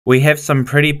We have some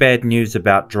pretty bad news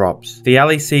about drops. The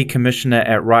LEC commissioner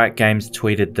at Riot Games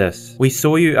tweeted this. We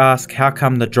saw you ask how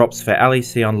come the drops for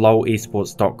LEC on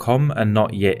lolesports.com are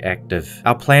not yet active.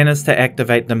 Our plan is to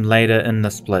activate them later in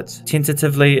the splits,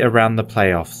 tentatively around the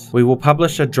playoffs. We will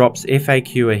publish a drops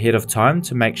FAQ ahead of time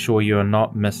to make sure you are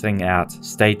not missing out.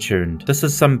 Stay tuned. This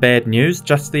is some bad news.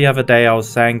 Just the other day I was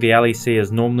saying the LEC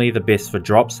is normally the best for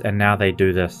drops and now they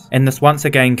do this. And this once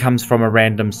again comes from a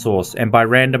random source, and by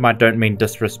random I don't mean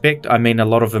disrespect. I mean a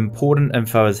lot of important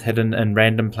info is hidden in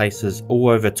random places all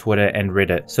over Twitter and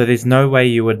Reddit, so there's no way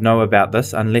you would know about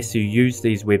this unless you use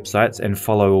these websites and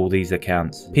follow all these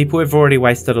accounts. People have already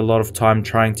wasted a lot of time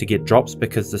trying to get drops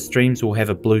because the streams will have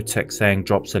a blue tick saying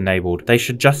drops enabled. They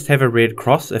should just have a red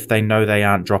cross if they know they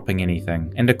aren't dropping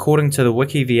anything. And according to the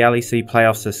wiki, the LEC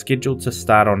playoffs are scheduled to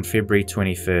start on February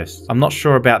 21st. I'm not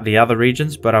sure about the other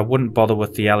regions, but I wouldn't bother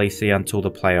with the LEC until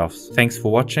the playoffs. Thanks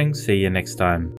for watching, see you next time.